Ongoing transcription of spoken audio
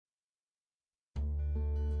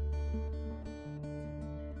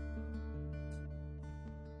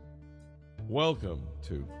Welcome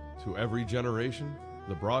to Every Generation,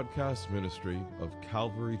 the broadcast ministry of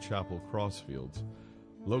Calvary Chapel Crossfields,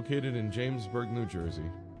 located in Jamesburg, New Jersey,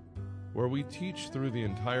 where we teach through the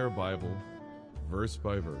entire Bible, verse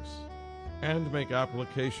by verse, and make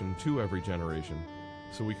application to every generation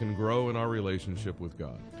so we can grow in our relationship with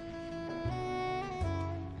God.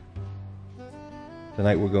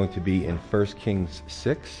 Tonight we're going to be in 1 Kings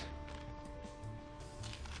 6.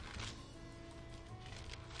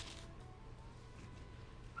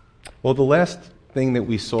 Well, the last thing that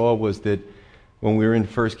we saw was that when we were in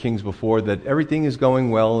 1 Kings before, that everything is going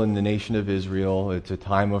well in the nation of Israel. It's a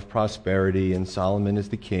time of prosperity, and Solomon is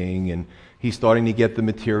the king, and he's starting to get the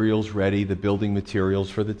materials ready, the building materials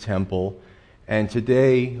for the temple. And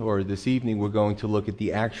today, or this evening, we're going to look at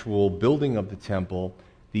the actual building of the temple,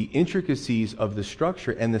 the intricacies of the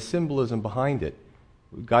structure, and the symbolism behind it.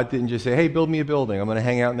 God didn't just say, hey, build me a building. I'm going to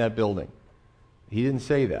hang out in that building. He didn't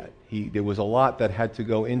say that. There was a lot that had to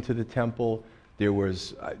go into the temple.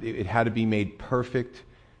 It had to be made perfect,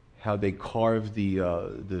 how they carved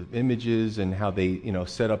the images and how they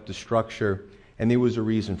set up the structure. And there was a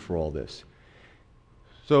reason for all this.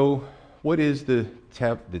 So what is the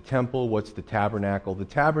temple? What's the tabernacle? The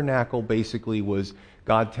tabernacle basically was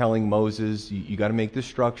God telling Moses, you got to make this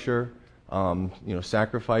structure.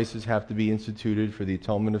 Sacrifices have to be instituted for the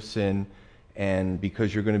atonement of sin. And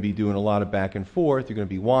because you're going to be doing a lot of back and forth, you're going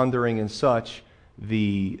to be wandering and such,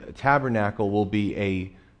 the tabernacle will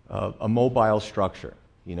be a mobile structure.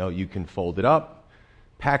 You can fold it up,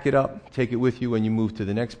 pack it up, take it with you when you move to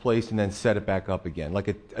the next place, and then set it back up again, like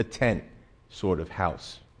a tent sort of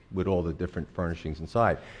house with all the different furnishings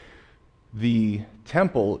inside. The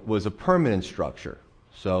temple was a permanent structure,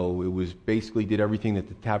 so it was basically did everything that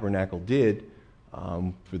the tabernacle did,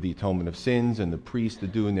 for the atonement of sins and the priests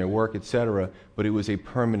doing their work, etc. But it was a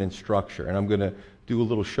permanent structure. And I'm going to do a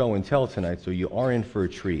little show and tell tonight, so you are in for a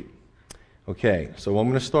treat. Okay, so I'm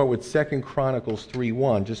going to start with 2 Chronicles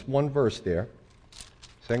 3:1, just one verse there.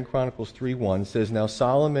 2 Chronicles 3:1 says, Now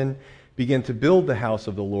Solomon began to build the house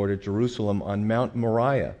of the Lord at Jerusalem on Mount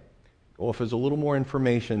Moriah. Offers a little more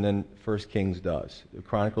information than 1 Kings does. The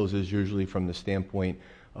Chronicles is usually from the standpoint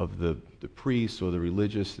of the priests or the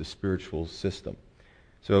religious, the spiritual system.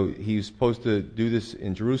 So he's supposed to do this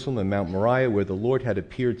in Jerusalem and Mount Moriah, where the Lord had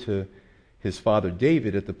appeared to his father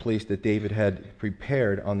David at the place that David had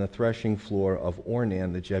prepared on the threshing floor of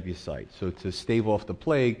Ornan the Jebusite. So to stave off the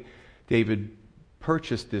plague, David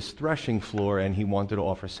purchased this threshing floor and he wanted to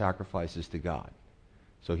offer sacrifices to God.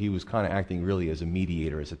 So he was kind of acting really as a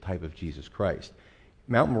mediator, as a type of Jesus Christ.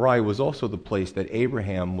 Mount Moriah was also the place that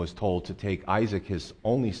Abraham was told to take Isaac, his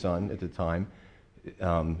only son at the time,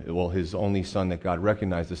 his only son that God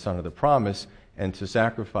recognized, the son of the promise, and to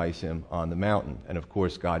sacrifice him on the mountain. And of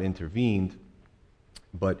course, God intervened.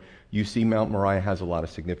 But you see Mount Moriah has a lot of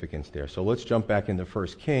significance there. So let's jump back into 1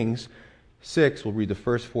 Kings 6. We'll read the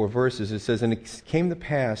first 4 verses. It says, And it came to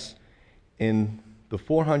pass in the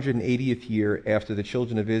 480th year after the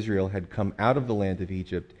children of Israel had come out of the land of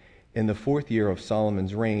Egypt, in the 4th year of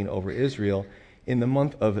Solomon's reign over Israel, in the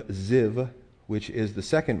month of Ziv, which is the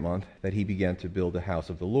 2nd month, that he began to build the house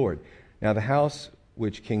of the Lord. Now the house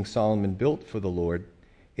which King Solomon built for the Lord,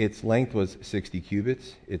 its length was 60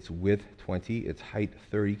 cubits, its width 20, its height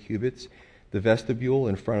 30 cubits. The vestibule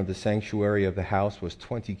in front of the sanctuary of the house was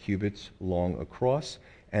 20 cubits long across,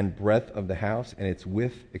 and breadth of the house, and its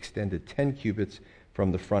width extended 10 cubits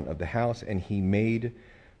from the front of the house, and he made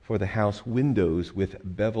for the house windows with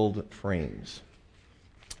beveled frames.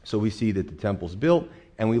 So we see that the temple's built,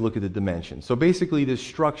 and we look at the dimensions. So basically this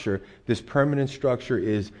structure, this permanent structure,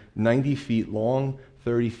 is 90 feet long,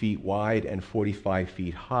 30 feet wide, and 45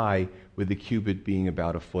 feet high, with the cubit being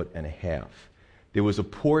about 1.5 feet. There was a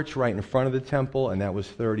porch right in front of the temple, and that was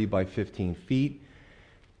 30 by 15 feet.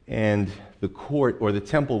 And the court, or the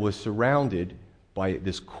temple, was surrounded by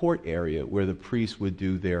this court area where the priests would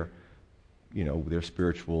do their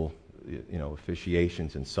spiritual,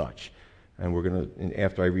 officiations and such. And we're going to,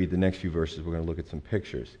 after I read the next few verses, we're going to look at some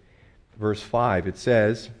pictures. Verse 5, it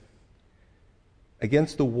says,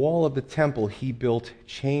 Against the wall of the temple he built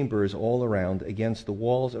chambers all around, against the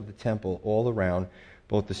walls of the temple all around,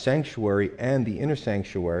 both the sanctuary and the inner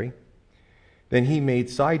sanctuary. Then he made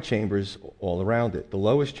side chambers all around it. The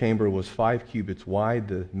lowest chamber was 5 cubits wide,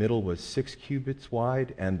 the middle was 6 cubits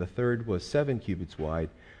wide, and the third was 7 cubits wide.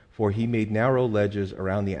 For he made narrow ledges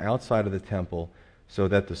around the outside of the temple, so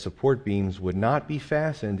that the support beams would not be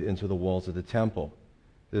fastened into the walls of the temple.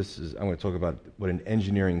 I'm going to talk about what an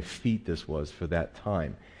engineering feat this was for that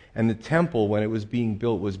time. And the temple, when it was being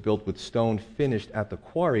built, was built with stone finished at the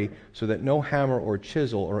quarry, so that no hammer or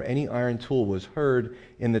chisel or any iron tool was heard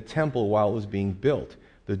in the temple while it was being built.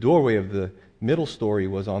 The doorway of the middle story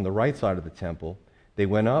was on the right side of the temple. They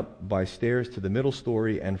went up by stairs to the middle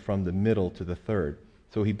story and from the middle to the third.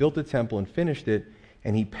 So he built the temple and finished it,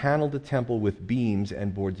 and he paneled the temple with beams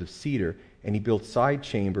and boards of cedar, and he built side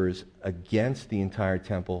chambers against the entire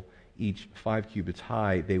temple, each 5 cubits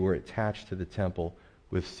high. They were attached to the temple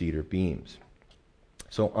with cedar beams.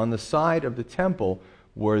 So on the side of the temple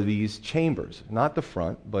were these chambers, not the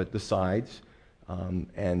front, but the sides,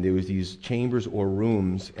 and there was these chambers or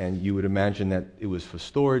rooms, and you would imagine that it was for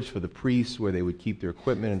storage for the priests, where they would keep their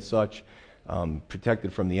equipment and such,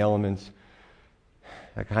 protected from the elements.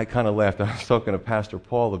 I kind of laughed. I was talking to Pastor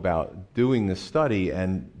Paul about doing this study,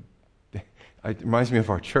 and it reminds me of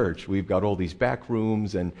our church. We've got all these back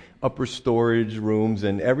rooms and upper storage rooms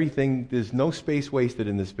and everything. There's no space wasted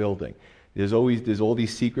in this building. There's all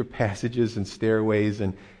these secret passages and stairways,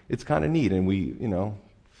 and it's kind of neat. And we,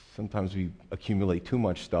 sometimes we accumulate too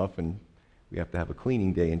much stuff, and we have to have a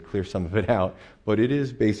cleaning day and clear some of it out. But it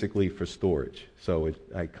is basically for storage. So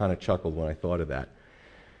I kind of chuckled when I thought of that.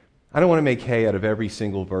 I don't want to make hay out of every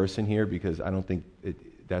single verse in here, because I don't think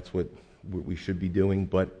that's what we should be doing.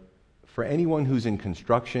 But for anyone who's in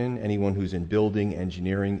construction, anyone who's in building,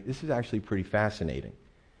 engineering, this is actually pretty fascinating.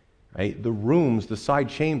 Right? The rooms, the side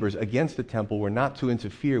chambers against the temple were not to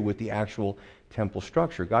interfere with the actual temple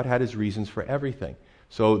structure. God had his reasons for everything.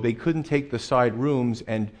 So they couldn't take the side rooms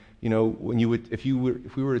and, if we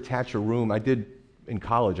were to attach a room, in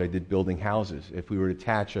college, I did building houses. If we were to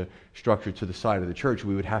attach a structure to the side of the church,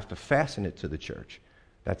 we would have to fasten it to the church.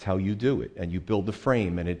 That's how you do it. And you build the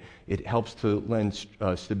frame, and it helps to lend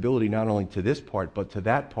stability not only to this part, but to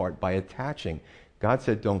that part by attaching. God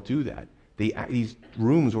said, don't do that. These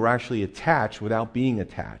rooms were actually attached without being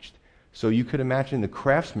attached. So you could imagine the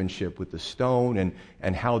craftsmanship with the stone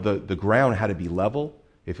and how the ground had to be level.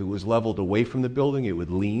 If it was leveled away from the building, it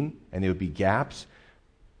would lean, and there would be gaps.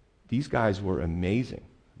 These guys were amazing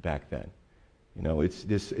back then.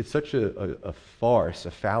 It's such a farce,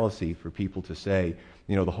 a fallacy for people to say,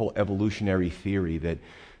 the whole evolutionary theory that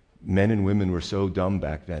men and women were so dumb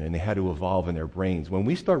back then and they had to evolve in their brains. When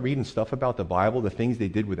we start reading stuff about the Bible, the things they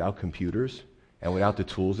did without computers and without the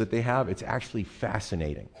tools that they have, it's actually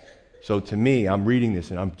fascinating. So to me, I'm reading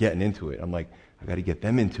this and I'm getting into it. I'm like, I've got to get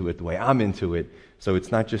them into it the way I'm into it. So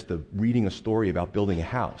it's not just reading a story about building a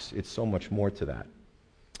house. It's so much more to that.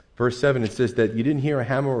 Verse 7, it says that you didn't hear a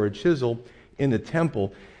hammer or a chisel in the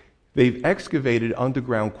temple. They've excavated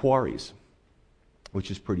underground quarries,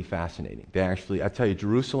 which is pretty fascinating. I tell you,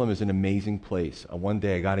 Jerusalem is an amazing place. One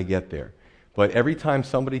day I got to get there. But every time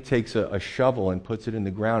somebody takes a shovel and puts it in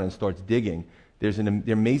the ground and starts digging, there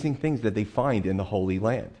are amazing things that they find in the Holy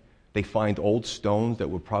Land. They find old stones that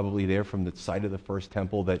were probably there from the site of the first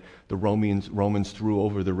temple that the Romans threw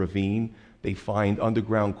over the ravine. They find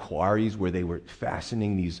underground quarries where they were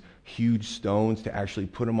fastening these huge stones to actually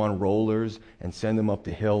put them on rollers and send them up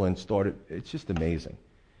the hill and start it. It's just amazing.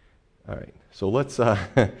 All right, so let's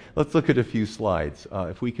look at a few slides.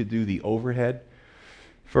 If we could do the overhead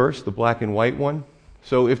first, the black and white one.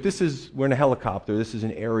 So if we're in a helicopter, this is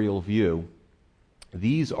an aerial view.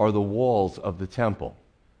 These are the walls of the temple.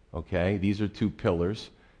 Okay, these are 2 pillars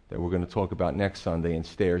that we're going to talk about next Sunday, and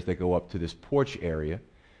stairs that go up to this porch area.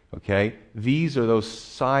 Okay, these are those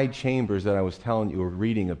side chambers that I was telling you or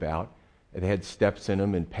reading about. They had steps in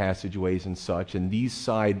them and passageways and such, and these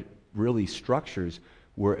side really structures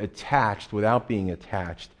were attached without being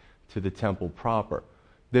attached to the temple proper.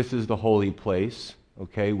 This is the holy place,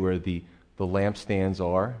 okay, where the lampstands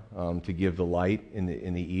are to give the light in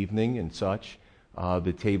the evening and such.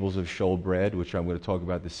 The tables of showbread, which I'm going to talk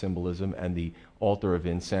about the symbolism, and the altar of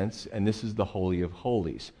incense. And this is the Holy of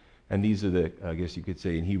Holies. And these are I guess you could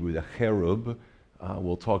say in Hebrew, the cherub.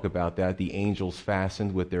 We'll talk about that. The angels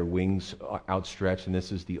fastened with their wings outstretched, and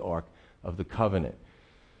this is the Ark of the Covenant.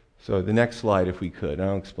 So the next slide, if we could.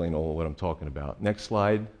 I'll explain all of what I'm talking about. Next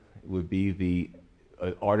slide would be the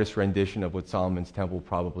artist's rendition of what Solomon's temple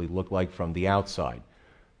probably looked like from the outside.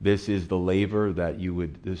 This is the laver that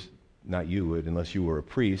not you would, unless you were a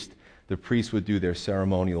priest. The priests would do their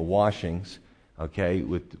ceremonial washings, okay,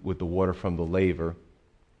 with the water from the laver.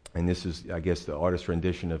 And this is, I guess, the artist's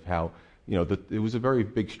rendition of how, it was a very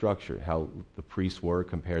big structure, how the priests were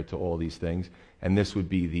compared to all these things. And this would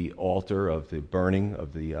be the altar of the burning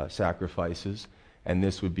of the sacrifices. And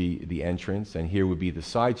this would be the entrance. And here would be the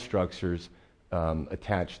side structures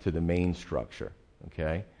attached to the main structure,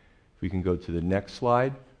 okay? If we can go to the next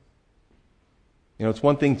slide. It's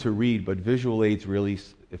one thing to read, but visual aids really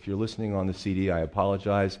if you're listening on the CD, I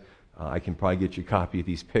apologize. I can probably get you a copy of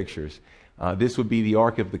these pictures. This would be the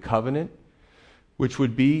Ark of the Covenant, which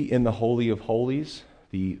would be in the Holy of Holies,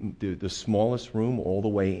 the smallest room all the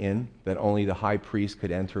way in, that only the high priest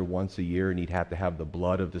could enter once a year, and he'd have to have the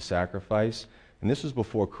blood of the sacrifice. And this was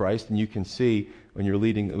before Christ, and you can see when you're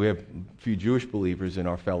leading, we have a few Jewish believers in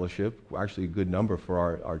our fellowship, actually a good number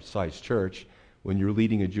for our size church. When you're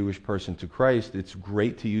leading a Jewish person to Christ, it's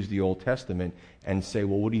great to use the Old Testament and say,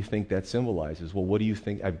 well, what do you think that symbolizes? Well, what do you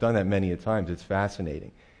think? I've done that many a times. It's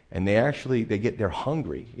fascinating. And they're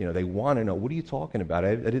hungry. They want to know, what are you talking about?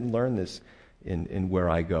 I didn't learn this in where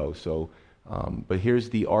I go. So, but here's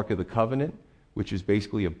the Ark of the Covenant, which is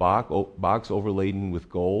basically a box overladen with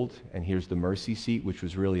gold. And here's the mercy seat, which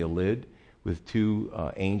was really a lid with two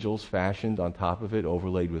angels fashioned on top of it,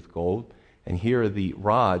 overlaid with gold. And here are the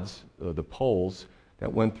rods, the poles,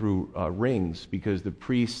 that went through rings, because the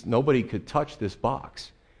priests, nobody could touch this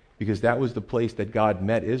box, because that was the place that God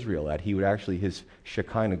met Israel at. He would actually, his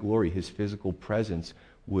Shekinah glory, his physical presence,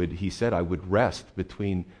 he said, I would rest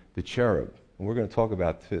between the cherub. And we're going to talk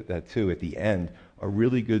about that too at the end, a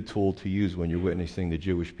really good tool to use when you're witnessing the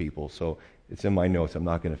Jewish people. So it's in my notes. I'm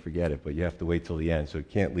not going to forget it, but you have to wait till the end, so it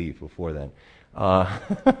can't leave before then. All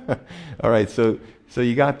right, so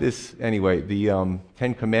you got this. Anyway, the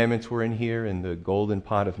 10 Commandments were in here, and the golden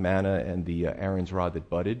pot of manna, and the Aaron's rod that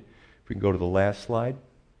budded. If we can go to the last slide.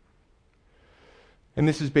 And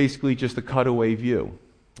this is basically just a cutaway view.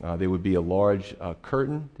 There would be a large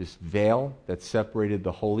curtain, this veil that separated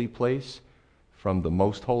the holy place from the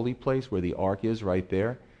most holy place where the ark is right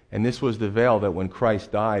there. And this was the veil that when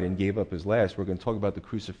Christ died and gave up his last, we're going to talk about the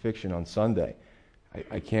crucifixion on Sunday.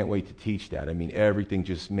 I can't wait to teach that. I mean, everything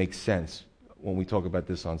just makes sense when we talk about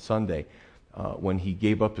this on Sunday. When he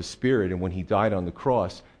gave up his spirit and when he died on the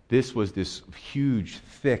cross, this was this huge,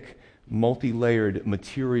 thick, multi-layered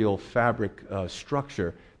material fabric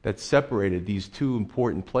structure that separated these two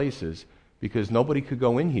important places, because nobody could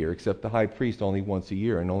go in here except the high priest only once a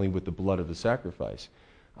year and only with the blood of the sacrifice.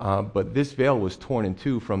 But this veil was torn in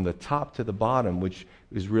two from the top to the bottom, which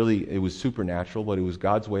is really, it was supernatural, but it was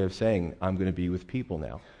God's way of saying, I'm going to be with people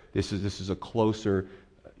now. This is a closer,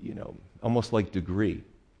 almost like degree,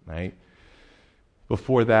 right?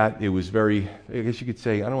 Before that, it was very, I guess you could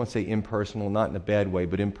say, I don't want to say impersonal, not in a bad way,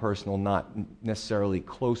 but impersonal, not necessarily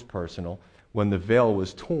close personal. When the veil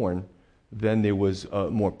was torn, then there was a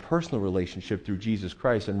more personal relationship through Jesus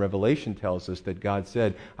Christ. And Revelation tells us that God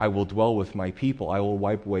said, I will dwell with my people. I will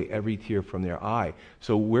wipe away every tear from their eye.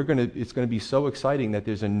 So it's going to be so exciting that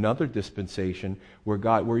there's another dispensation where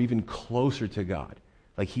we're even closer to God.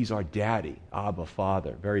 Like he's our daddy, Abba,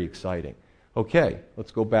 Father. Very exciting. Okay,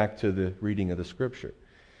 let's go back to the reading of the scripture.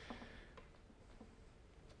 I'm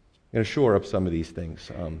going to shore up some of these things.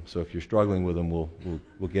 So if you're struggling with them,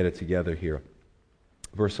 we'll get it together here.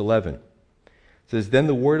 Verse 11. It says, Then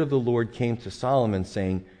the word of the Lord came to Solomon,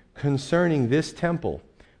 saying, Concerning this temple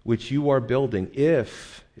which you are building,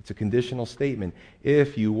 if, it's a conditional statement,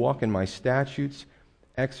 if you walk in my statutes,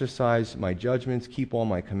 exercise my judgments, keep all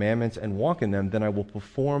my commandments, and walk in them, then I will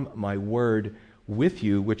perform my word with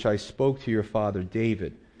you, which I spoke to your father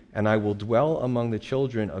David. And I will dwell among the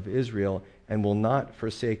children of Israel, and will not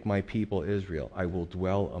forsake my people Israel. I will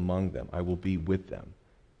dwell among them. I will be with them.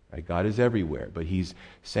 Right? God is everywhere, but he's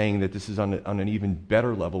saying that this is on an even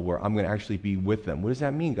better level where I'm going to actually be with them. What does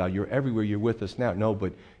that mean, God? You're everywhere. You're with us now. No,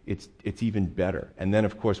 but it's even better. And then,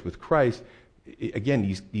 of course, with Christ,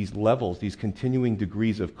 again, these levels, these continuing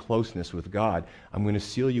degrees of closeness with God. I'm going to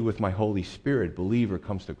seal you with my Holy Spirit. Believer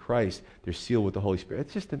comes to Christ, they're sealed with the Holy Spirit.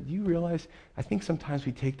 It's just, do you realize, I think sometimes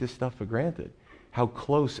we take this stuff for granted, how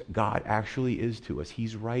close God actually is to us.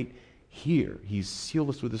 He's right here. He's sealed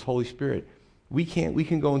us with his Holy Spirit. We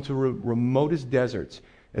can go into remotest deserts,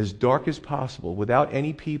 as dark as possible, without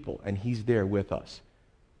any people, and he's there with us.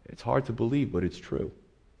 It's hard to believe, but it's true.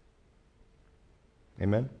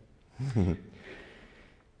 Amen?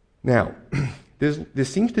 Now, there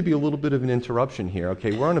seems to be a little bit of an interruption here.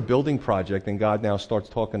 Okay, we're on a building project, and God now starts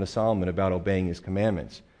talking to Solomon about obeying his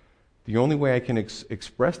commandments. The only way I can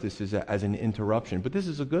express this is as an interruption, but this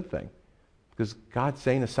is a good thing, because God's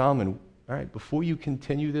saying to Solomon, all right, before you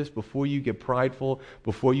continue this, before you get prideful,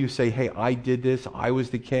 before you say, hey, I did this, I was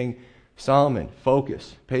the king, Solomon,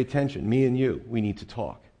 focus, pay attention, me and you, we need to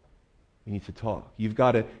talk. We need to talk. You've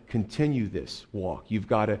got to continue this walk. You've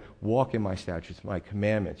got to walk in my statutes, my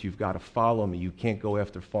commandments. You've got to follow me. You can't go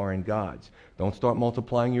after foreign gods. Don't start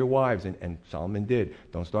multiplying your wives, and Solomon did.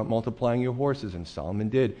 Don't start multiplying your horses, and Solomon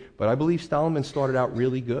did. But I believe Solomon started out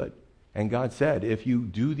really good. And God said, if you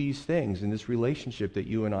do these things in this relationship that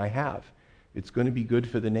you and I have, It's going to be good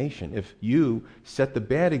for the nation. If you set the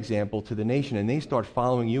bad example to the nation and they start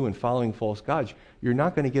following you and following false gods, you're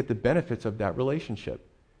not going to get the benefits of that relationship.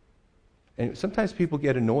 And sometimes people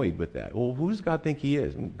get annoyed with that. Well, who does God think he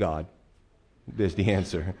is? God. There's the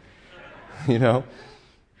answer. You know?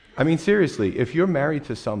 I mean, seriously, if you're married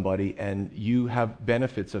to somebody and you have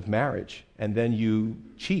benefits of marriage and then you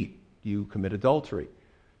cheat, you commit adultery,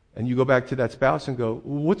 and you go back to that spouse and go,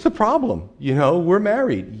 what's the problem? You know, we're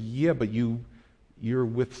married. Yeah, but you're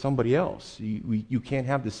with somebody else. You can't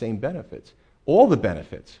have the same benefits. All the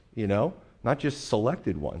benefits, you know, not just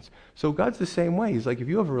selected ones. So God's the same way. He's like, if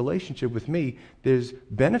you have a relationship with me, there's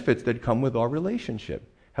benefits that come with our relationship.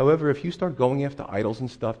 However, if you start going after idols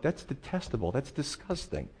and stuff, that's detestable. That's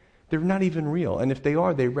disgusting. They're not even real. And if they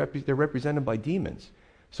are, they're represented by demons.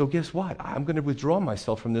 So guess what? I'm going to withdraw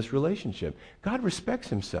myself from this relationship. God respects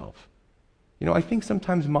himself. You know, I think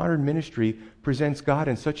sometimes modern ministry presents God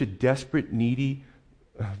in such a desperate, needy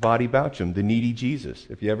Vadi Boucham, the needy Jesus.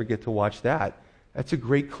 If you ever get to watch that, that's a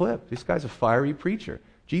great clip. This guy's a fiery preacher.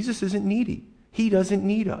 Jesus isn't needy. He doesn't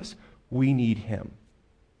need us. We need him.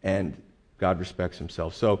 And God respects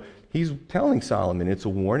himself. So he's telling Solomon it's a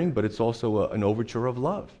warning, but it's also an overture of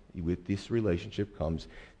love. With this relationship comes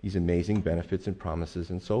these amazing benefits and promises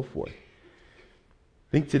and so forth.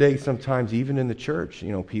 I think today sometimes even in the church,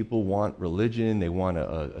 you know, people want religion, they want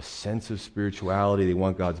a sense of spirituality, they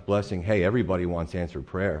want God's blessing. Hey, everybody wants answered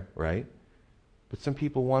prayer, right? But some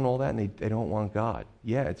people want all that and they don't want God.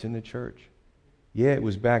 Yeah, it's in the church. Yeah, it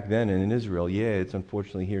was back then and in Israel. Yeah, it's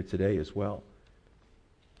unfortunately here today as well.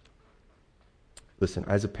 Listen,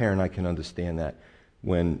 as a parent, I can understand that.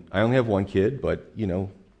 When I only have one kid, but, you know,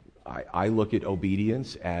 I look at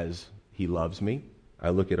obedience as he loves me.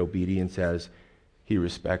 I look at obedience as he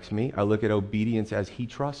respects me. I look at obedience as he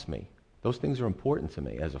trusts me. Those things are important to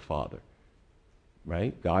me as a father,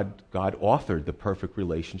 right? God authored the perfect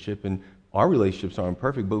relationship, and our relationships aren't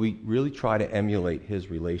perfect, but we really try to emulate his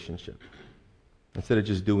relationship instead of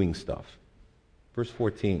just doing stuff. Verse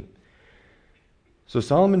 14. So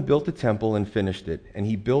Solomon built the temple and finished it, and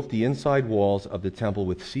he built the inside walls of the temple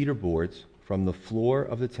with cedar boards. From the floor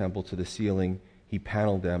of the temple to the ceiling, he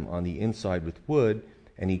paneled them on the inside with wood,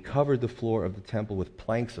 and he covered the floor of the temple with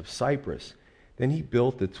planks of cypress. Then he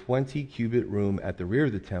built the 20-cubit room at the rear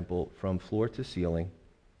of the temple from floor to ceiling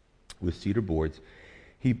with cedar boards.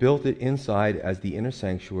 He built it inside as the inner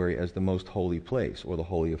sanctuary as the most holy place, or the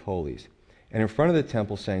Holy of Holies. And in front of the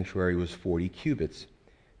temple sanctuary was 40 cubits.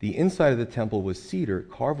 The inside of the temple was cedar,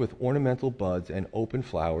 carved with ornamental buds and open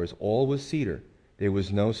flowers. All was cedar. There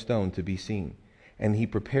was no stone to be seen. And he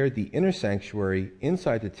prepared the inner sanctuary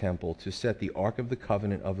inside the temple to set the Ark of the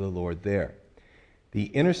Covenant of the Lord there. The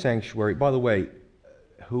inner sanctuary, by the way,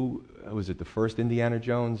 who was it, the first Indiana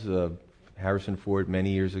Jones? Harrison Ford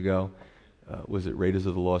many years ago. Was it Raiders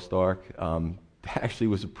of the Lost Ark? That actually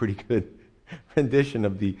was a pretty good rendition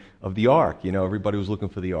of the Ark. You know, everybody was looking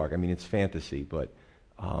for the Ark. I mean, it's fantasy, but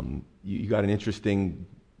you got an interesting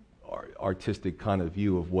artistic kind of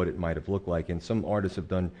view of what it might have looked like, and some artists have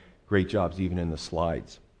done great jobs even in the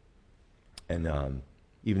slides, and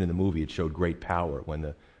even in the movie it showed great power when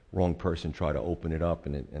the wrong person tried to open it up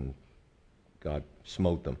and God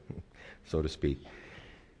smote them, so to speak.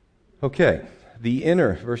 Okay, the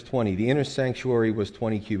inner, verse 20, the inner sanctuary was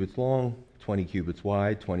 20 cubits long, 20 cubits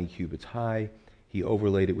wide, 20 cubits high. He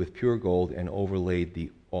overlaid it with pure gold and overlaid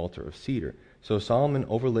the altar of cedar. So Solomon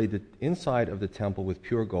overlaid the inside of the temple with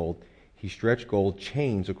pure gold. He stretched gold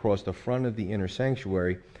chains across the front of the inner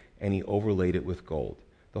sanctuary, and he overlaid it with gold.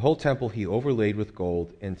 The whole temple he overlaid with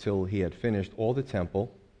gold until he had finished all the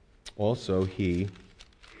temple. Also he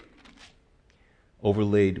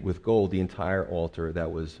overlaid with gold the entire altar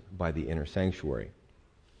that was by the inner sanctuary.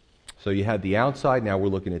 So you had the outside, now we're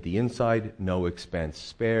looking at the inside. No expense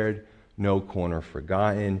spared, no corner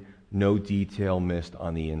forgotten, no detail missed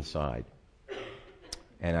on the inside.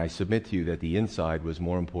 And I submit to you that the inside was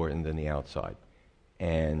more important than the outside.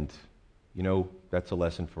 And, you know, that's a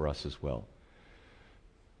lesson for us as well.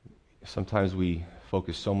 Sometimes we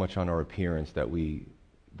focus so much on our appearance that we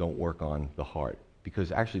don't work on the heart.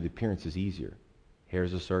 Because actually the appearance is easier.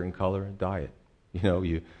 Hair's a certain color, dye it. You know,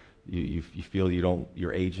 you feel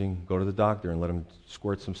you're aging, go to the doctor and let them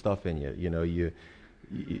squirt some stuff in you. You know, your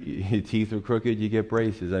teeth are crooked, you get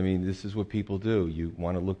braces. I mean, this is what people do. You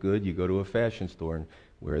want to look good, you go to a fashion store and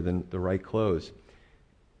wear the right clothes.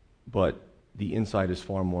 But the inside is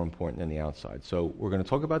far more important than the outside. So we're going to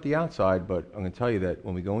talk about the outside, but I'm going to tell you that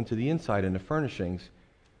when we go into the inside and the furnishings,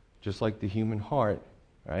 just like the human heart,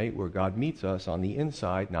 right, where God meets us on the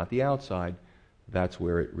inside, not the outside, that's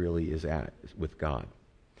where it really is at with God.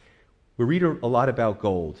 We read a lot about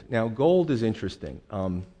gold. Now, gold is interesting.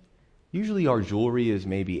 Usually our jewelry is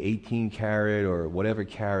maybe 18 karat or whatever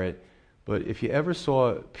carat, but if you ever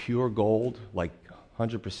saw pure gold, like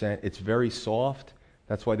 100%, it's very soft.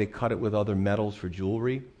 That's why they cut it with other metals for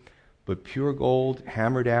jewelry. But pure gold,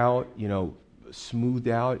 hammered out, smoothed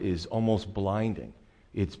out, is almost blinding.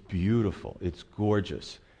 It's beautiful. It's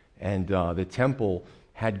gorgeous. And the temple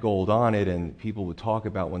had gold on it, and people would talk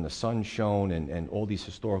about when the sun shone, and all these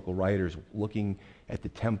historical writers looking at the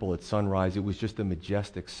temple at sunrise. It was just a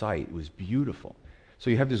majestic sight. It was beautiful.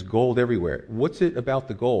 So you have this gold everywhere. What's it about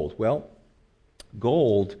the gold? Well,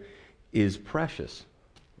 gold is precious,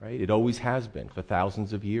 right? It always has been for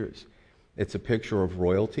thousands of years. It's a picture of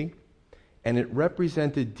royalty, and it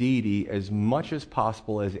represented deity as much as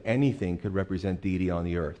possible as anything could represent deity on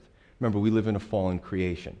the earth. Remember, we live in a fallen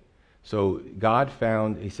creation. So God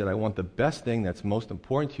found, he said, I want the best thing that's most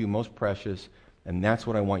important to you, most precious, and that's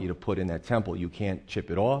what I want you to put in that temple. You can't chip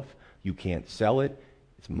it off. You can't sell it.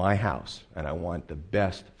 It's my house, and I want the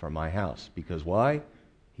best for my house. Because why?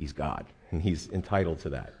 He's God, and he's entitled to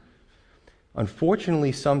that.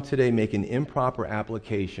 Unfortunately, some today make an improper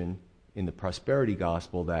application in the prosperity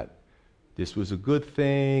gospel that this was a good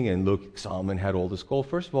thing, and look, Solomon had all this gold.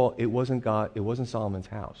 First of all, it wasn't Solomon's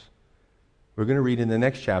house. We're going to read in the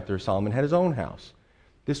next chapter, Solomon had his own house.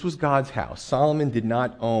 This was God's house. Solomon did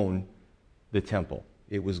not own the temple.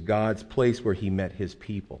 It was God's place where he met his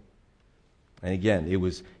people. And again,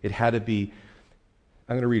 it had to be,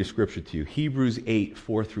 I'm going to read a scripture to you, Hebrews 8,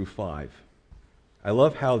 4 through 5. I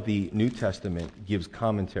love how the New Testament gives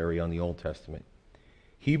commentary on the Old Testament.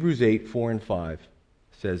 Hebrews 8, 4 and 5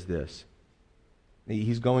 says this.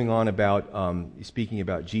 He's going on about, speaking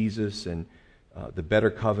about Jesus and the better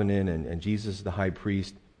covenant, and Jesus the high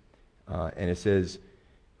priest. And it says,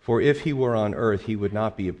 for if he were on earth, he would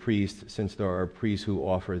not be a priest, since there are priests who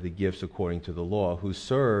offer the gifts according to the law, who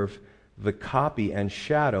serve the copy and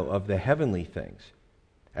shadow of the heavenly things,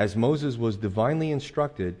 as Moses was divinely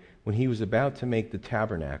instructed when he was about to make the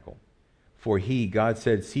tabernacle. For he, God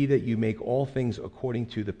said, see that you make all things according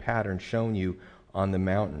to the pattern shown you on the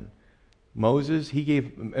mountain. Moses, he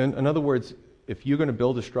gave, in other words, if you're going to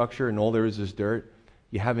build a structure and all there is dirt,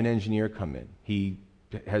 you have an engineer come in. He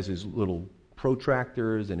has his little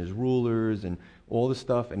protractors and his rulers and all this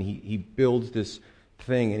stuff, and he builds this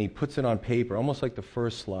thing, and he puts it on paper, almost like the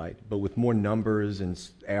first slide, but with more numbers and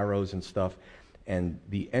arrows and stuff. And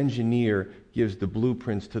the engineer gives the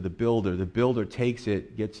blueprints to the builder. The builder takes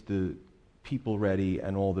it, gets the people ready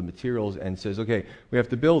and all the materials, and says, okay, we have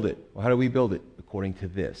to build it. Well, how do we build it? According to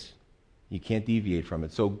this. You can't deviate from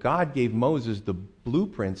it. So God gave Moses the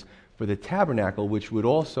blueprints for the tabernacle, which would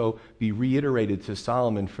also be reiterated to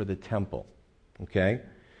Solomon for the temple. Okay?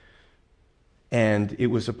 And it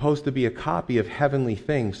was supposed to be a copy of heavenly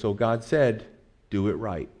things. So God said, do it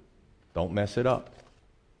right. Don't mess it up.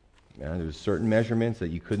 There's certain measurements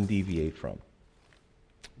that you couldn't deviate from.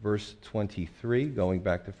 Verse 23, going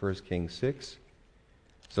back to 1 Kings 6.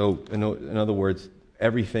 So, in other words,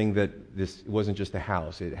 everything that this wasn't just a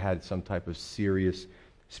house. It had some type of serious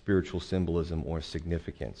spiritual symbolism or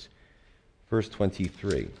significance. Verse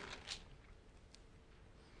 23.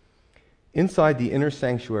 Inside the inner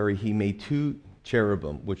sanctuary he made 2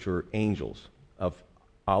 cherubim, which were angels, of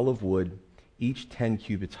olive wood, each 10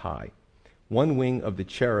 cubits high. One wing of the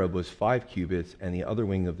cherub was 5 cubits, and the other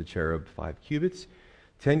wing of the cherub 5 cubits.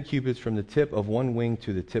 10 cubits from the tip of one wing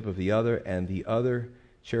to the tip of the other, and the other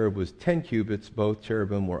cherub was 10 cubits. Both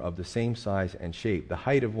cherubim were of the same size and shape. The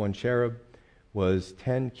height of one cherub was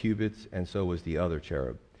 10 cubits, and so was the other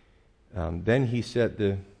cherub. Then he set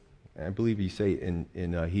I believe you say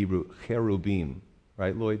in Hebrew, cherubim.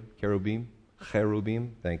 Right, Lloyd? Cherubim?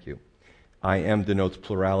 Cherubim? Thank you. I am denotes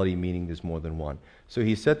plurality, meaning there's more than one. So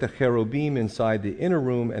he set the cherubim inside the inner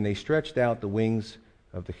room, and they stretched out the wings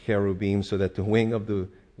of the cherubim so that the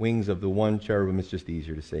wings of the one cherubim, it's just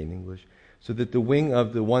easier to say in English, so that the wing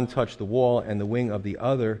of the one touched the wall, and the wing of the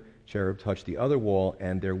other cherub touched the other wall,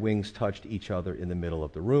 and their wings touched each other in the middle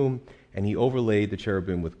of the room, and he overlaid the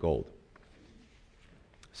cherubim with gold.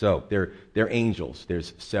 So they're angels.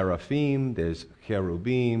 There's seraphim, there's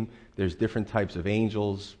cherubim, there's different types of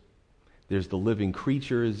angels. There's the living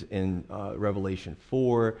creatures in Revelation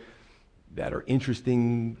 4 that are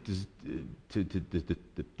interesting to the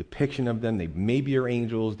depiction of them. They maybe are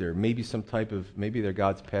angels. There may be some type of, maybe they're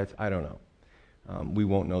God's pets. I don't know. We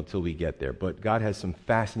won't know till we get there. But God has some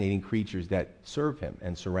fascinating creatures that serve him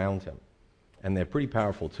and surround him. And they're pretty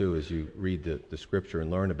powerful, too, as you read the scripture and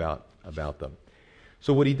learn about them.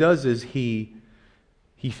 So what he does is he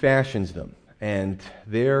fashions them. And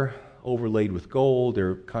they're overlaid with gold.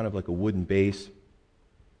 They're kind of like a wooden base.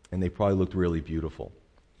 and they probably looked really beautiful.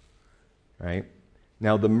 Right?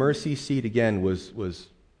 Now, the mercy seat, again, was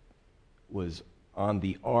on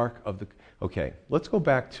the Ark of the... Okay, let's go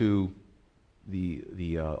back to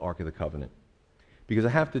the Ark of the Covenant. Because I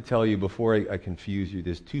have to tell you, before I confuse you,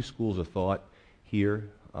 there's two schools of thought here,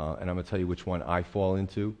 and I'm going to tell you which one I fall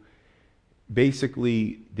into.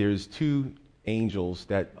 Basically, there's two angels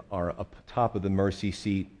that are up top of the mercy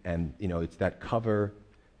seat, and it's that cover,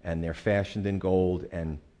 and they're fashioned in gold,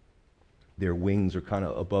 and their wings are kind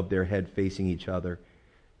of above their head facing each other,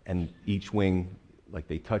 and each wing, like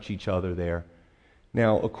they touch each other there.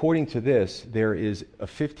 Now, according to this, there is a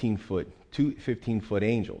 2 15-foot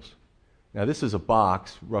angels. Now, this is a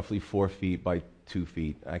box, roughly 4 feet by 2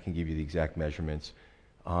 feet. I can give you the exact measurements.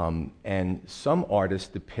 And some artists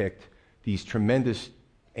depict these tremendous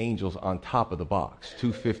angels on top of the box,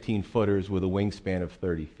 2 15-footers with a wingspan of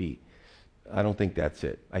 30 feet. I don't think that's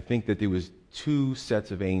it. I think that there was 2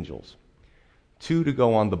 sets of angels. 2 to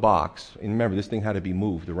go on the box. And remember, this thing had to be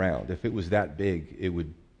moved around. If it was that big,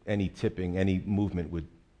 any movement would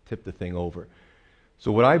tip the thing over.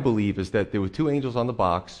 So what I believe is that there were 2 angels on the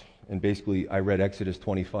box, and basically I read Exodus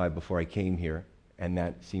 25 before I came here, and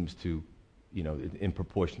that seems to, in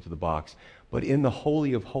proportion to the box. But in the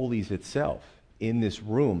Holy of Holies itself, in this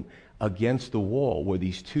room, against the wall, were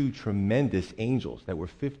these 2 tremendous angels that were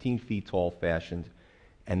 15 feet tall, fashioned,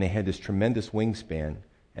 and they had this tremendous wingspan,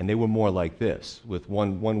 and they were more like this, with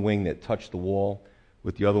one wing that touched the wall,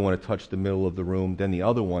 with the other one that touched the middle of the room, then the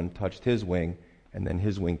other one touched his wing, and then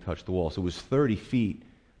his wing touched the wall. So it was 30 feet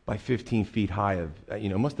by 15 feet high.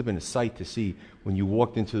 It must have been a sight to see when you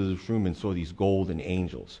walked into this room and saw these golden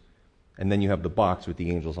angels. And then you have the box with the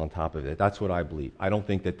angels on top of it. That's what I believe. I don't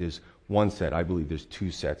think that there's one set. I believe there's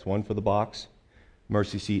 2 sets. One for the box,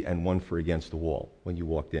 mercy seat, and one for against the wall when you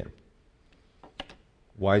walked in.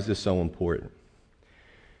 Why is this so important?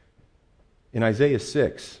 In Isaiah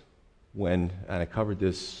 6, and I covered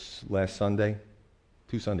this last Sunday,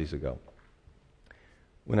 2 Sundays ago,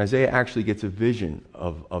 when Isaiah actually gets a vision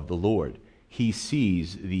of the Lord, he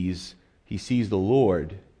sees the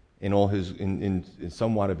Lord in all his in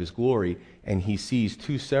somewhat of his glory, and he sees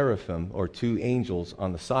 2 seraphim or 2 angels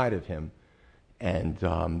on the side of him, and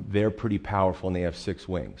they're pretty powerful, and they have 6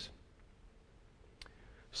 wings.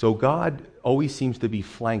 So God always seems to be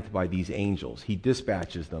flanked by these angels. He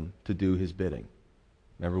dispatches them to do his bidding.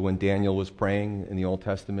 Remember when Daniel was praying in the Old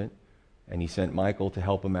Testament, and he sent Michael to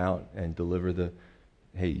help him out and deliver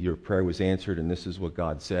hey, your prayer was answered, and this is what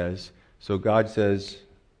God says. So God says,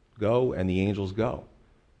 go, and the angels go.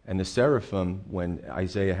 And the seraphim, when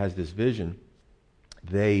Isaiah has this vision,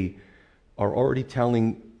 they are already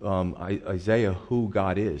telling Isaiah who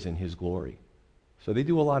God is in his glory. So they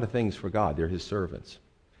do a lot of things for God. They're his servants.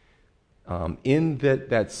 In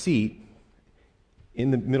that seat,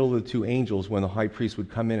 in the middle of the 2 angels, when the high priest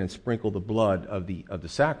would come in and sprinkle the blood of the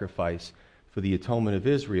sacrifice for the atonement of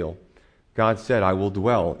Israel, God said, I will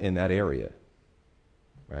dwell in that area.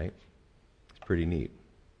 Right? It's pretty neat.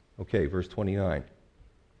 Okay, verse 29.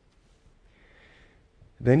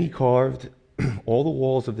 Then he carved all the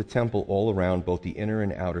walls of the temple all around, both the inner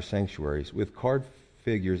and outer sanctuaries, with carved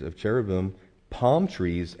figures of cherubim, palm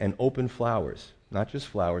trees, and open flowers. Not just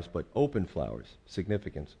flowers, but open flowers.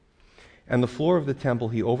 Significance. And the floor of the temple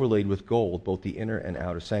he overlaid with gold, both the inner and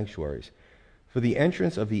outer sanctuaries. For the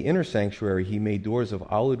entrance of the inner sanctuary he made doors of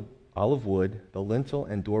olive wood. The lintel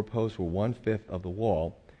and doorposts were 1/5 of the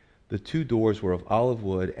wall. The 2 doors were of olive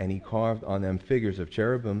wood, and he carved on them figures of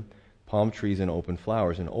cherubim, palm trees, and open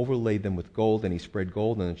flowers, and overlaid them with gold, and he spread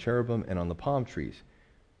gold on the cherubim and on the palm trees.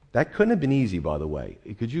 That couldn't have been easy, by the way.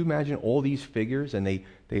 Could you imagine all these figures, and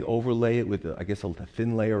they overlay it with, a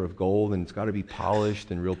thin layer of gold, and it's got to be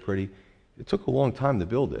polished and real pretty. It took a long time to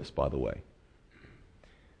build this, by the way.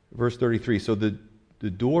 Verse 33, so the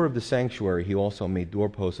door of the sanctuary he also made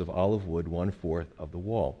doorposts of olive wood, 1/4 of the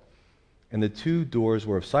wall. And the 2 doors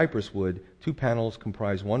were of cypress wood. 2 panels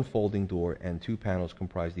comprised one folding door, and 2 panels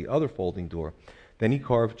comprised the other folding door. Then he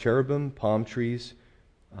carved cherubim, palm trees,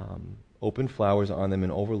 open flowers on them,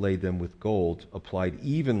 and overlaid them with gold, applied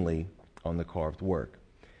evenly on the carved work.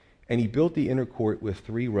 And he built the inner court with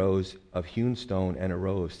 3 rows of hewn stone and a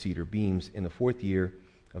row of cedar beams. In the 4th year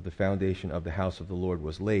of the foundation of the house of the Lord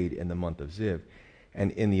was laid in the month of Ziv.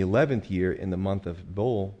 And in the 11th year, in the month of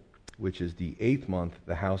Bul, which is the 8th month,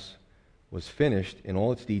 the house was finished in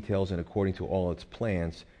all its details and according to all its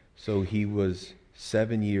plans. So he was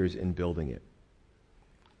 7 years in building it.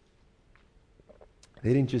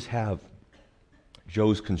 They didn't just have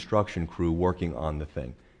Joe's construction crew working on the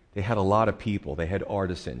thing. They had a lot of people. They had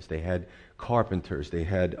artisans. They had carpenters. They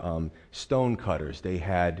had stone cutters. They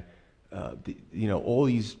had all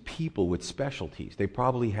these people with specialties. They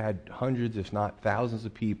probably had hundreds, if not thousands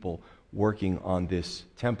of people working on this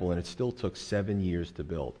temple, and it still took 7 years to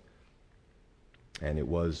build. And it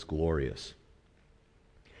was glorious.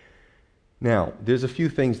 Now, there's a few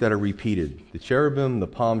things that are repeated. The cherubim, the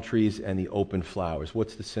palm trees, and the open flowers.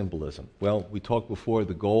 What's the symbolism? Well, we talked before,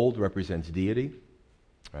 the gold represents deity,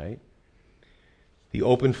 right? The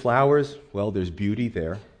open flowers, well, there's beauty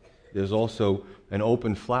there. There's also an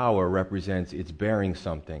open flower represents it's bearing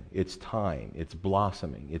something. It's time. It's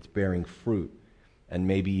blossoming. It's bearing fruit. And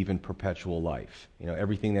maybe even perpetual life.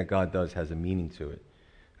 Everything that God does has a meaning to it.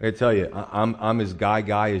 I gotta tell you, I'm as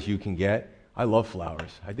guy as you can get. I love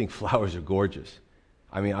flowers. I think flowers are gorgeous.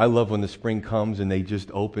 I mean, I love when the spring comes and they just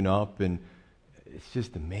open up, and it's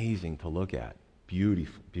just amazing to look at.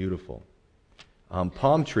 Beautiful, beautiful.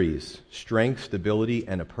 Palm trees, strength, stability,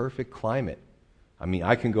 and a perfect climate. I mean,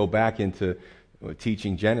 I can go back into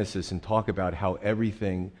teaching Genesis and talk about how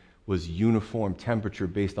everything was uniform temperature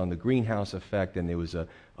based on the greenhouse effect, and there was a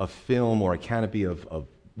film or a canopy of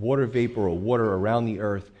water vapor or water around the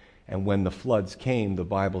earth. And when the floods came, the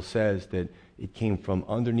Bible says that it came from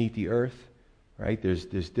underneath the earth, right? There's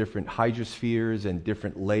different hydrospheres and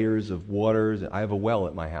different layers of waters. I have a well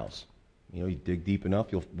at my house. You dig deep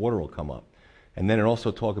enough, water will come up. And then it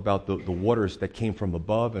also talked about the waters that came from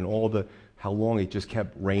above and how long it just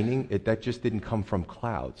kept raining. That just didn't come from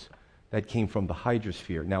clouds. That came from the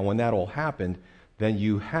hydrosphere. Now, when that all happened, then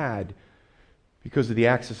you had, because of the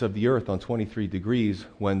axis of the earth on 23 degrees,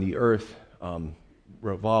 when the earth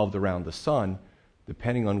revolved around the sun,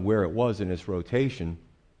 depending on where it was in its rotation,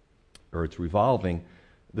 or its revolving,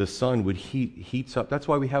 the sun would heats up. That's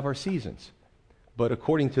why we have our seasons. But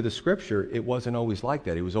according to the scripture, it wasn't always like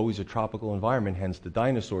that. It was always a tropical environment, hence the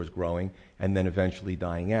dinosaurs growing and then eventually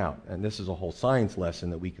dying out. And this is a whole science lesson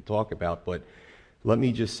that we could talk about, but let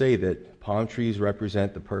me just say that palm trees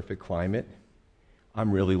represent the perfect climate.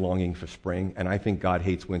 I'm really longing for spring, and I think God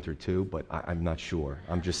hates winter too, but I'm not sure.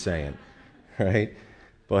 I'm just saying, right?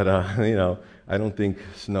 But, I don't think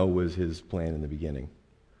snow was his plan in the beginning.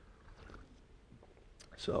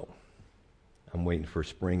 So, I'm waiting for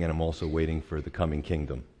spring, and I'm also waiting for the coming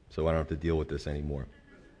kingdom, so I don't have to deal with this anymore.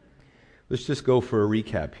 Let's just go for a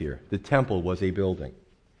recap here. The temple was a building.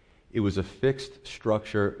 It was a fixed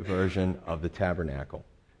structure version of the tabernacle.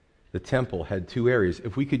 The temple had two areas.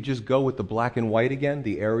 If we could just go with the black and white again,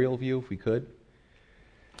 the aerial view, if we could.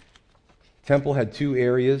 Temple had two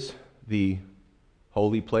areas, the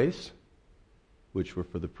holy place, which were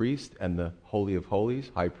for the priest, and the Holy of Holies,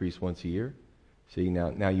 high priest once a year. See,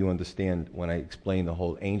 now you understand when I explain the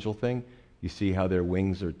whole angel thing. You see how their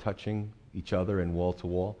wings are touching each other and wall to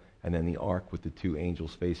wall, and then the ark with the two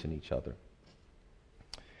angels facing each other.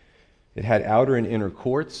 It had outer and inner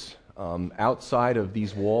courts. Outside of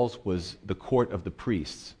these walls was the court of the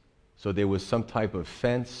priests. So there was some type of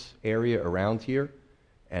fence area around here,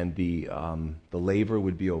 and the laver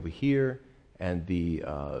would be over here, and the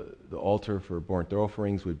altar for burnt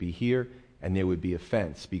offerings would be here, and there would be a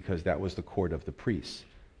fence because that was the court of the priests.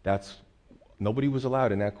 Nobody was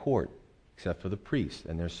allowed in that court except for the priests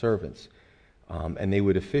and their servants, and they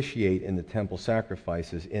would officiate in the temple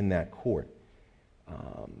sacrifices in that court.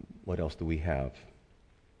 What else do we have?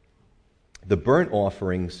 The burnt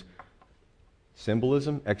offerings,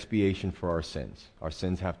 symbolism, expiation for our sins. Our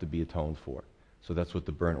sins have to be atoned for. So that's what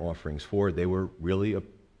the burnt offerings for. They were really a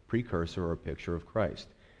precursor or a picture of Christ.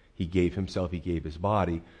 He gave himself, he gave his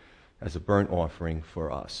body as a burnt offering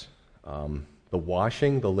for us. The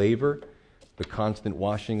washing, the laver, the constant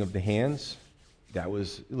washing of the hands,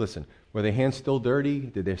 were the hands still dirty?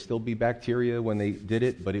 Did there still be bacteria when they did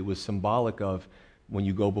it? But it was symbolic of when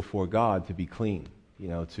you go before God to be clean,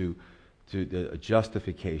 to the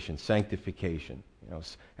justification, sanctification,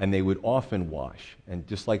 and they would often wash. And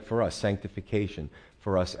just like for us, sanctification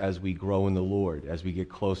for us as we grow in the Lord, as we get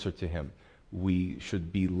closer to him, we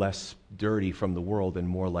should be less dirty from the world and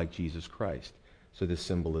more like Jesus Christ. So there's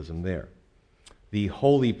symbolism there. The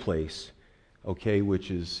holy place,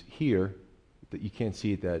 which is here, that you can't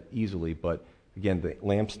see it that easily, but again, the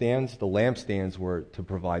lampstands were to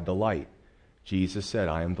provide the light. Jesus said,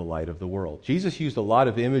 I am the light of the world. Jesus used a lot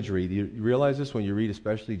of imagery. Do you realize this when you read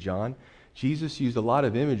especially John? Jesus used a lot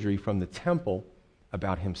of imagery from the temple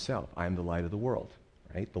about himself. I am the light of the world,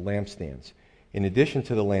 right? The lampstands. In addition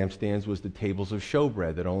to the lampstands was the tables of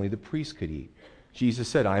showbread that only the priests could eat. Jesus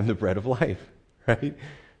said, I am the bread of life, right?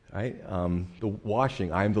 The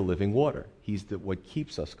washing, I am the living water. He's what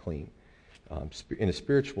keeps us clean in a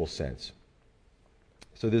spiritual sense.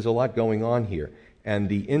 So there's a lot going on here. And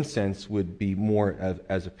the incense would be more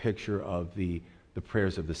as a picture of the the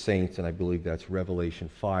prayers of the saints, and I believe that's Revelation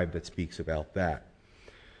 5 that speaks about that.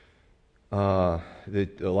 A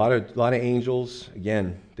lot of angels,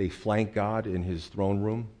 again, they flank God in his throne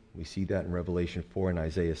room. We see that in Revelation 4 and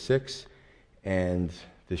Isaiah 6. And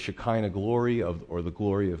the Shekinah glory, or the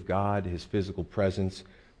glory of God, his physical presence,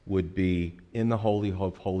 would be in the Holy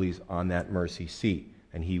of Holies on that mercy seat.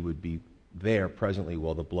 And he would be there presently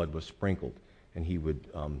while the blood was sprinkled. And he would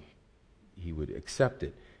accept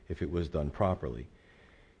it if it was done properly.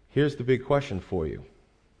 Here's the big question for you.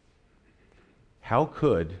 How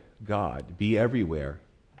could God be everywhere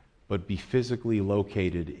but be physically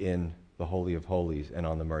located in the Holy of Holies and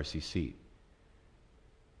on the mercy seat?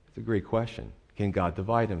 It's a great question. Can God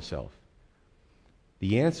divide himself?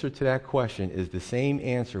 The answer to that question is the same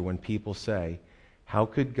answer when people say, how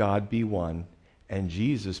could God be one and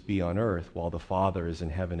Jesus be on earth while the Father is in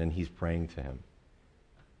heaven and he's praying to him?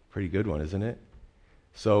 Pretty good one, isn't it?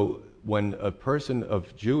 So when a person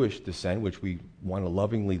of Jewish descent, which we want to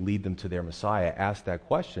lovingly lead them to their Messiah, asks that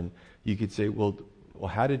question, you could say, well,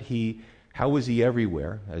 how was he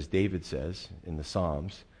everywhere, as David says in the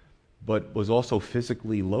Psalms, but was also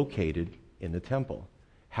physically located in the temple?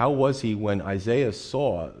 How was he when Isaiah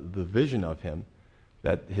saw the vision of him,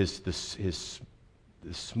 that his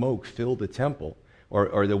smoke filled the temple,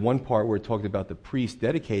 or the one part where it talked about the priest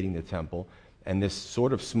dedicating the temple, and this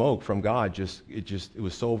sort of smoke from God, it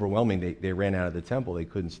was so overwhelming, they ran out of the temple. They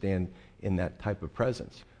couldn't stand in that type of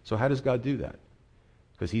presence. So how does God do that?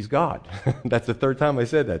 Because he's God. That's the third time I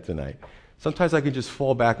said that tonight. Sometimes I can just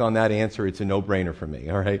fall back on that answer. It's a no-brainer for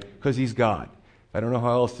me, all right? Because he's God. I don't know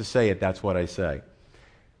how else to say it. That's what I say.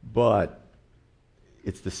 But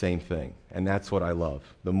it's the same thing, and that's what I love.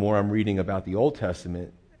 The more I'm reading about the Old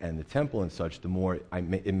Testament and the temple and such, the more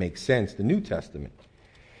it makes sense, the New Testament.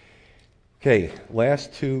 Okay,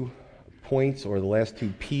 last 2 points, or the last 2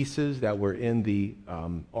 pieces that were in the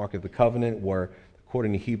Ark of the Covenant were,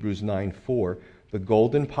 according to Hebrews 9:4, the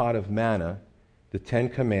golden pot of manna, the 10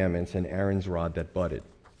 commandments, and Aaron's rod that budded.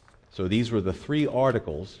 So these were the 3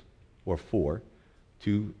 articles, or 4,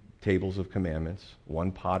 2 tables of commandments,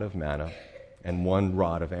 1 pot of manna, and 1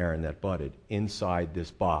 rod of Aaron that budded inside this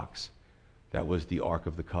box that was the Ark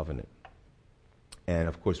of the Covenant. And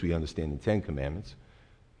of course we understand the 10 commandments.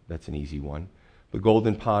 That's an easy one. The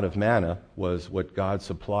golden pot of manna was what God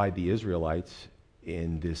supplied the Israelites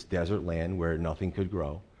in this desert land where nothing could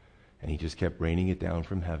grow. And he just kept raining it down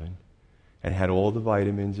from heaven, and had all the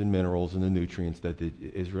vitamins and minerals and the nutrients that the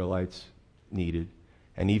Israelites needed.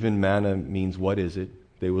 And even manna means, what is it?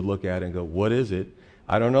 They would look at it and go, what is it?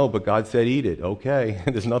 I don't know, but God said eat it. Okay,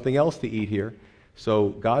 there's nothing else to eat here. So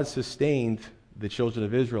God sustained the children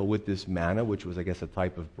of Israel with this manna, which was, I guess, a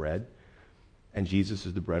type of bread. And Jesus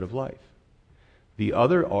is the bread of life. The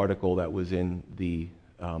other article that was in the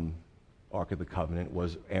Ark of the Covenant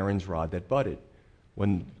was Aaron's rod that budded.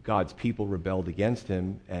 When God's people rebelled against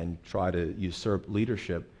him and tried to usurp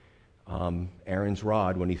leadership, Aaron's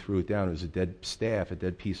rod, when he threw it down, it was a dead staff, a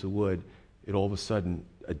dead piece of wood. All of a sudden,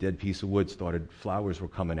 a dead piece of wood flowers were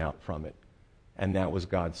coming out from it. And that was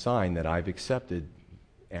God's sign that I've accepted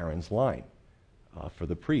Aaron's line for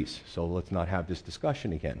the priests. So let's not have this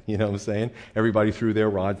discussion again. You know what I'm saying? Everybody threw their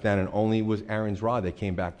rods down, and only it was Aaron's rod that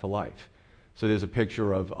came back to life. So there's a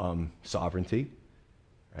picture of sovereignty,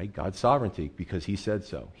 right? God's sovereignty, because he said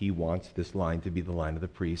so. He wants this line to be the line of the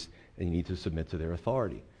priests, and you need to submit to their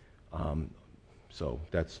authority. So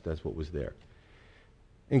that's what was there.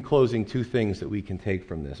 In closing, 2 things that we can take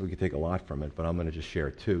from this. We can take a lot from it, but I'm going to just share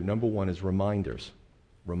 2. Number 1 is reminders.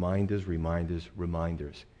 Reminders, reminders,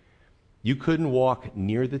 reminders. You couldn't walk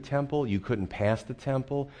near the temple. You couldn't pass the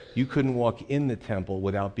temple. You couldn't walk in the temple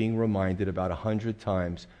without being reminded about 100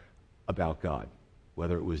 times about God.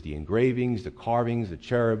 Whether it was the engravings, the carvings, the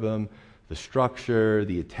cherubim, the structure,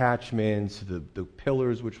 the attachments, the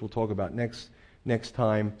pillars, which we'll talk about next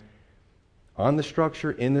time. On the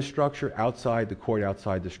structure, in the structure, outside the court,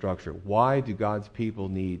 outside the structure. Why do God's people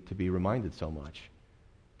need to be reminded so much?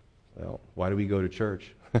 Well, why do we go to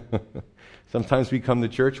church? Sometimes we come to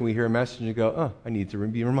church and we hear a message and go, oh, I need to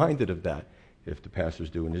be reminded of that if the pastor's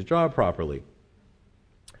doing his job properly.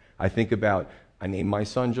 I named my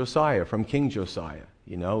son Josiah from King Josiah.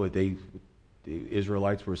 You know, the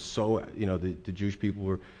Israelites were so, the Jewish people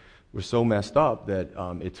were so messed up that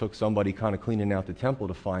it took somebody kind of cleaning out the temple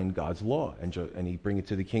to find God's law. And he bring it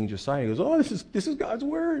to the King Josiah. He goes, oh, this is God's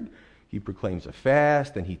word. He proclaims a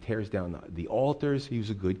fast, and he tears down the altars. He was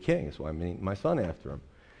a good king. That's why I named my son after him.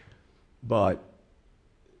 But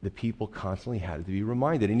the people constantly had to be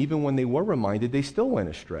reminded. And even when they were reminded, they still went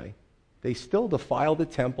astray. They still defiled the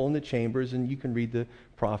temple and the chambers, and you can read the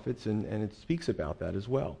prophets, and it speaks about that as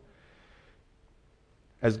well.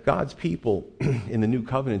 as God's people in the new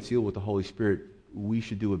covenant sealed with the Holy Spirit, we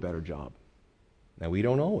should do a better job. Now, we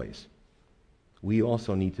don't always. We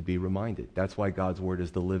also need to be reminded. That's why God's word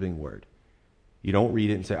is the living word. You don't read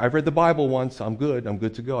it and say, I've read the Bible once, I'm good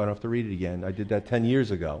to go, I don't have to read it again. I did that 10 years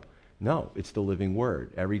ago. No, it's the living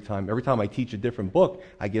word. Every time I teach a different book,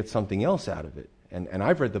 I get something else out of it. And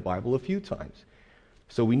I've read the Bible a few times.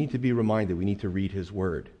 So we need to be reminded, we need to read his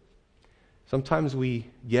word. Sometimes we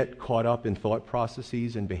get caught up in thought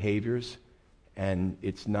processes and behaviors, and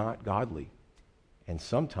it's not godly. And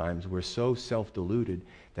sometimes we're so self-deluded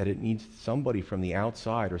that it needs somebody from the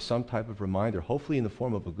outside or some type of reminder, hopefully in the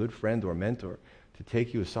form of a good friend or mentor, to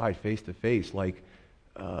take you aside face to face, like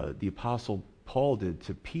the Apostle Paul did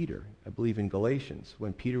to Peter, I believe in Galatians,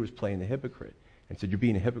 when Peter was playing the hypocrite and said, you're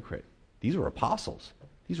being a hypocrite. These were apostles.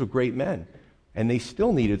 These were great men. And they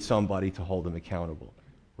still needed somebody to hold them accountable.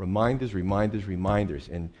 Reminders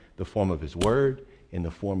in the form of his word, in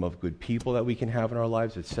the form of good people that we can have in our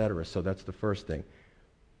lives, etc. So that's the first thing.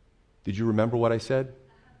 Did you remember what I said?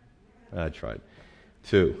 I tried.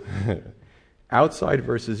 2, outside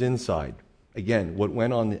versus inside. Again, what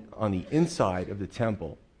went on the inside of the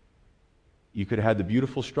temple, you could have had the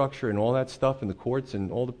beautiful structure and all that stuff and the courts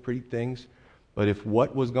and all the pretty things, but if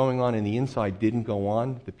what was going on in the inside didn't go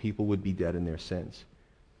on, the people would be dead in their sins.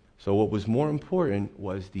 So what was more important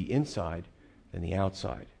was the inside than the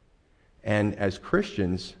outside. And as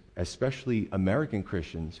Christians, especially American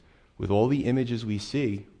Christians, with all the images we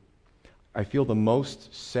see, I feel the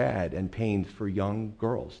most sad and pained for young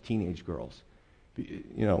girls, teenage girls.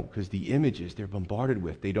 Because the images they're bombarded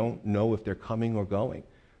with, they don't know if they're coming or going.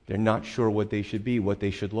 They're not sure what they should be, what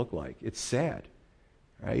they should look like. It's sad,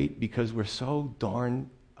 right? Because we're so darn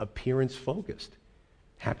appearance focused.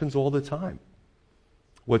 Happens all the time.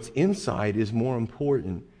 What's inside is more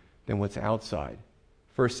important than what's outside.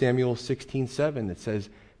 1 Samuel 16:7, that says,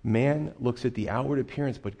 man looks at the outward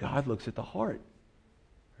appearance, but God looks at the heart.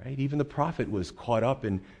 Right? Even the prophet was caught up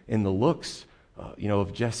in the looks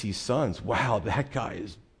of Jesse's sons. Wow, that guy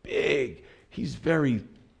is big. He's very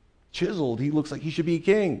chiseled. He looks like he should be a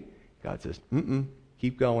king. God says,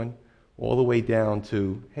 keep going. All the way down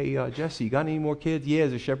to, hey, Jesse, you got any more kids? Yeah,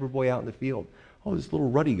 there's a shepherd boy out in the field. Oh, this little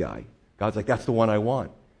ruddy guy. God's like, that's the one I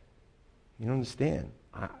want. You don't understand.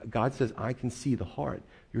 God says, I can see the heart.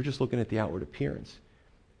 You're just looking at the outward appearance.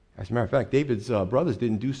 As a matter of fact, David's brothers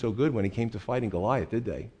didn't do so good when it came to fighting Goliath, did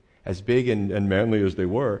they? As big and manly as they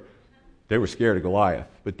were scared of Goliath.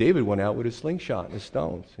 But David went out with his slingshot and his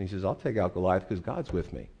stones. And he says, I'll take out Goliath because God's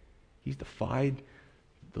with me. He's defied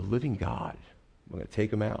the living God. I'm going to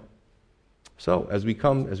take him out. So as we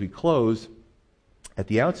close, at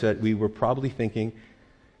the outset, we were probably thinking,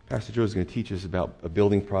 Pastor Joe is going to teach us about a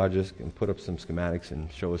building project and put up some schematics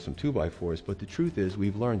and show us some 2x4s. But the truth is,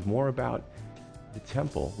 we've learned more about the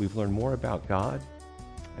temple. We've learned more about God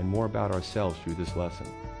and more about ourselves through this lesson.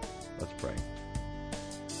 Let's pray.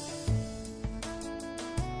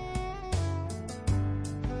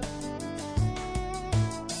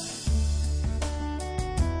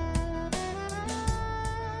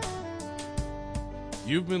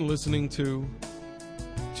 You've been listening to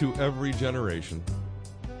Every Generation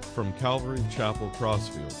from Calvary Chapel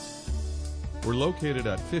Crossfields. We're located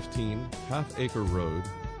at 15 Half Acre Road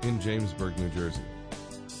in Jamesburg, New Jersey.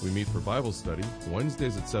 We meet for Bible study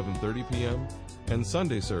Wednesdays at 7:30 p.m. and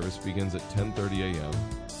Sunday service begins at 10:30 a.m.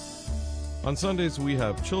 On Sundays, we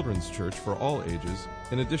have children's church for all ages,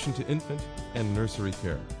 in addition to infant and nursery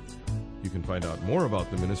care. You can find out more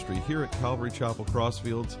about the ministry here at Calvary Chapel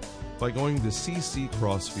Crossfields by going to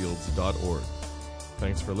cccrossfields.org.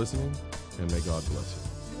 Thanks for listening, and may God bless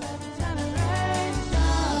you.